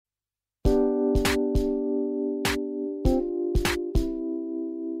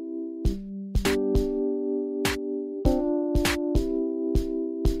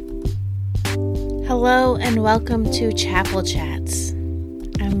Hello and welcome to Chapel Chats.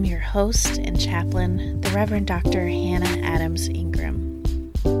 I'm your host and chaplain, the Reverend Dr. Hannah Adams Ingram.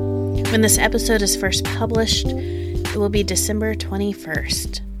 When this episode is first published, it will be December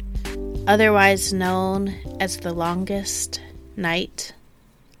 21st, otherwise known as the longest night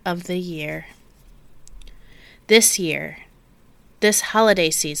of the year. This year, this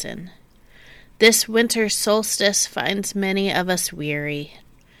holiday season, this winter solstice finds many of us weary,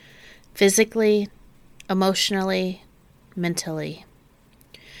 physically, emotionally, mentally.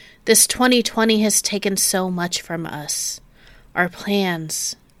 This 2020 has taken so much from us. Our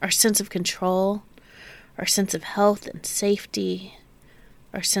plans, our sense of control, our sense of health and safety,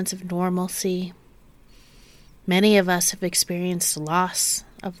 our sense of normalcy. Many of us have experienced loss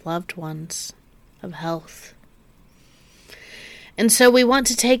of loved ones, of health. And so we want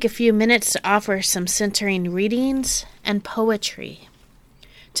to take a few minutes to offer some centering readings and poetry,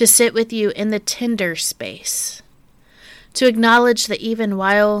 to sit with you in the tender space, to acknowledge that even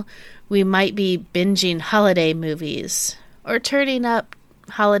while we might be binging holiday movies or turning up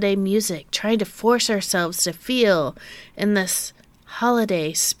holiday music, trying to force ourselves to feel in this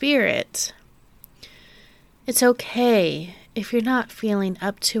holiday spirit, it's okay if you're not feeling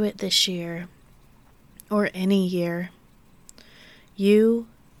up to it this year or any year. You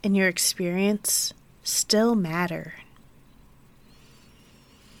and your experience still matter.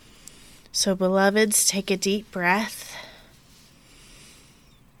 So, beloveds, take a deep breath.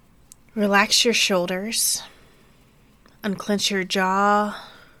 Relax your shoulders. Unclench your jaw.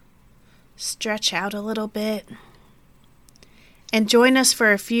 Stretch out a little bit. And join us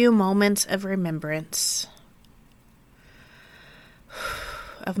for a few moments of remembrance,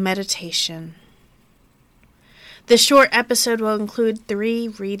 of meditation. This short episode will include 3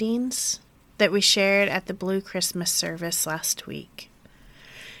 readings that we shared at the Blue Christmas service last week.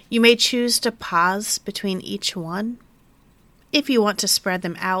 You may choose to pause between each one if you want to spread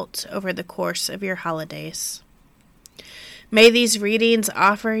them out over the course of your holidays. May these readings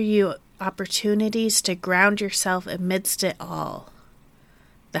offer you opportunities to ground yourself amidst it all,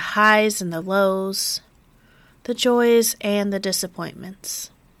 the highs and the lows, the joys and the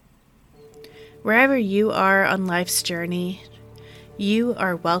disappointments. Wherever you are on life's journey, you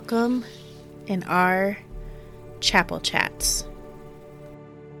are welcome in our Chapel Chats.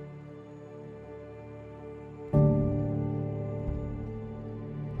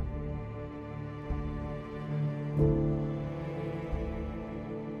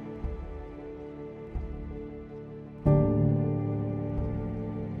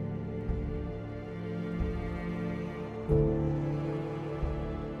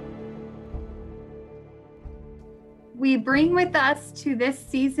 We bring with us to this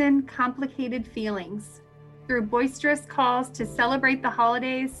season complicated feelings. Through boisterous calls to celebrate the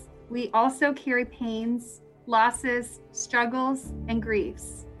holidays, we also carry pains, losses, struggles, and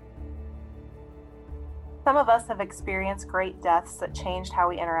griefs. Some of us have experienced great deaths that changed how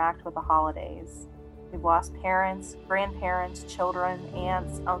we interact with the holidays. We've lost parents, grandparents, children,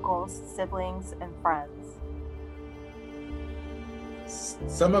 aunts, uncles, siblings, and friends.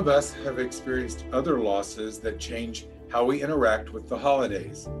 Some of us have experienced other losses that change how we interact with the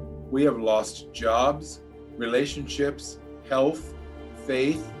holidays. We have lost jobs, relationships, health,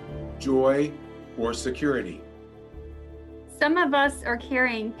 faith, joy, or security. Some of us are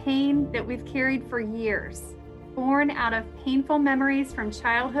carrying pain that we've carried for years, born out of painful memories from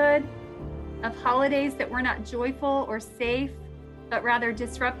childhood, of holidays that were not joyful or safe, but rather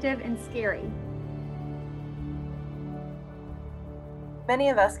disruptive and scary. Many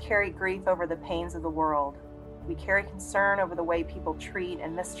of us carry grief over the pains of the world. We carry concern over the way people treat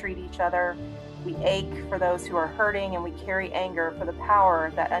and mistreat each other. We ache for those who are hurting, and we carry anger for the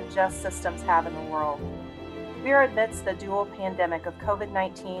power that unjust systems have in the world. We are amidst the dual pandemic of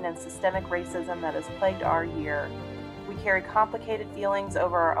COVID-19 and systemic racism that has plagued our year. We carry complicated feelings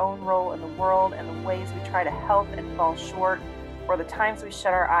over our own role in the world and the ways we try to help and fall short, or the times we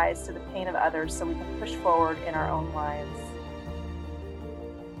shut our eyes to the pain of others so we can push forward in our own lives.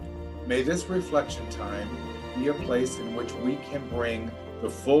 May this reflection time be a place in which we can bring the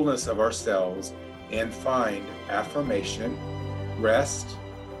fullness of ourselves and find affirmation, rest,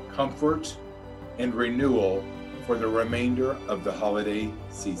 comfort, and renewal for the remainder of the holiday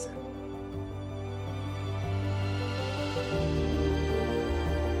season.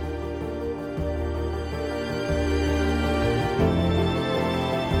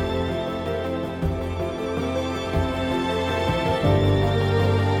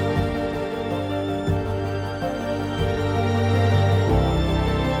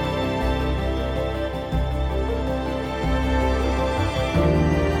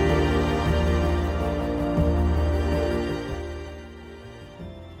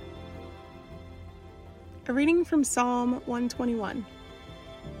 A reading from Psalm 121.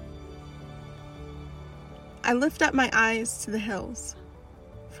 I lift up my eyes to the hills.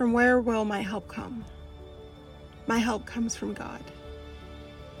 From where will my help come? My help comes from God,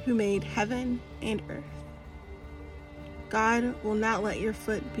 who made heaven and earth. God will not let your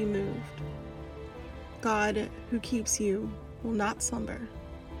foot be moved. God who keeps you will not slumber.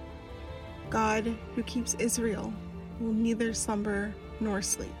 God who keeps Israel will neither slumber nor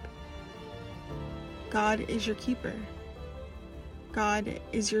sleep. God is your keeper. God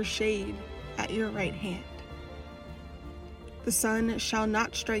is your shade at your right hand. The sun shall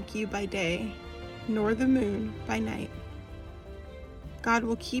not strike you by day, nor the moon by night. God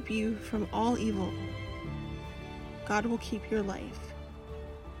will keep you from all evil. God will keep your life.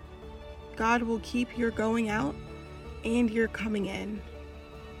 God will keep your going out and your coming in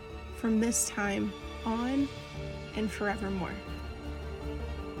from this time on and forevermore.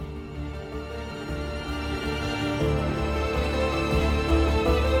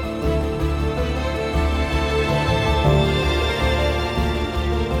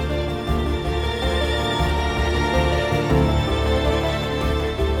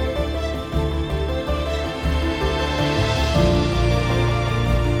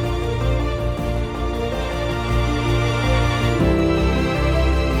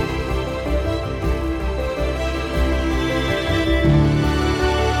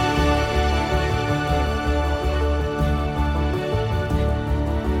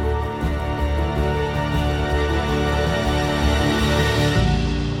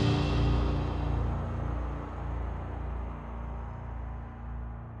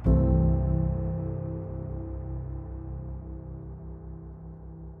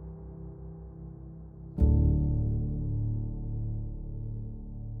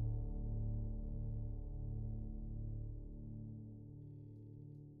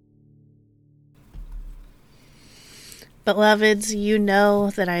 Beloveds, you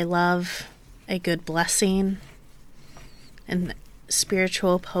know that I love a good blessing, and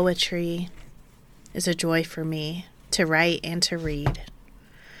spiritual poetry is a joy for me to write and to read.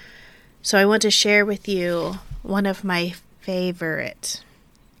 So I want to share with you one of my favorite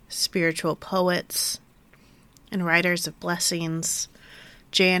spiritual poets and writers of blessings,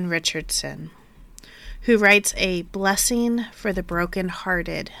 Jan Richardson, who writes a blessing for the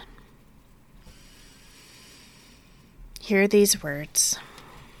brokenhearted. Hear these words.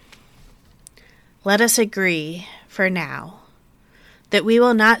 Let us agree, for now, that we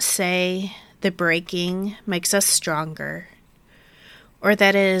will not say the breaking makes us stronger, or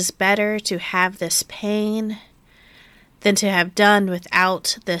that it is better to have this pain than to have done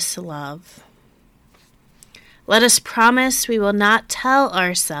without this love. Let us promise we will not tell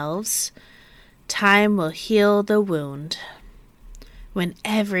ourselves time will heal the wound, when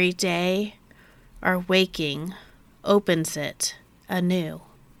every day our waking opens it anew.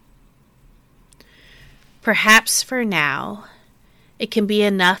 Perhaps for now, it can be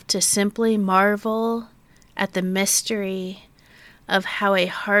enough to simply marvel at the mystery of how a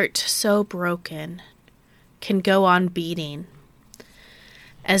heart so broken can go on beating,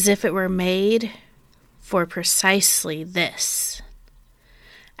 as if it were made for precisely this,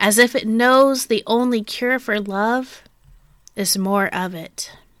 as if it knows the only cure for love is more of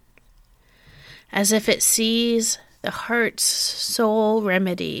it, as if it sees the heart's sole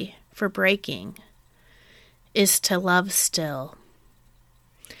remedy for breaking is to love still,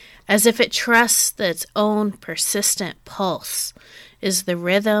 as if it trusts that its own persistent pulse is the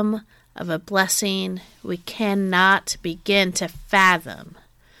rhythm of a blessing we cannot begin to fathom,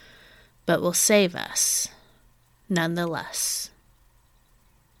 but will save us nonetheless.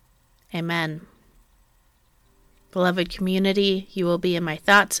 Amen. Beloved community, you will be in my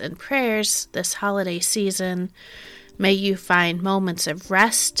thoughts and prayers this holiday season. May you find moments of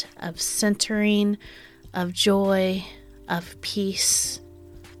rest, of centering, of joy, of peace,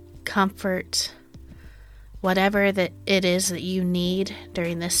 comfort, whatever that it is that you need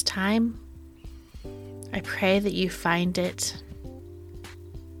during this time. I pray that you find it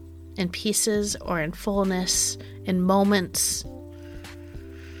in pieces or in fullness, in moments,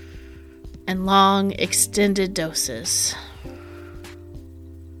 and long extended doses.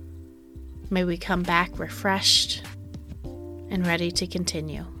 May we come back refreshed and ready to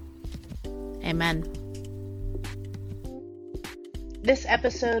continue. Amen. This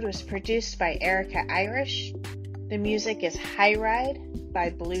episode was produced by Erica Irish. The music is High Ride by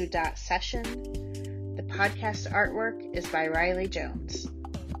Blue Dot Session. The podcast artwork is by Riley Jones.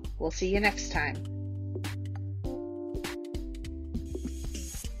 We'll see you next time.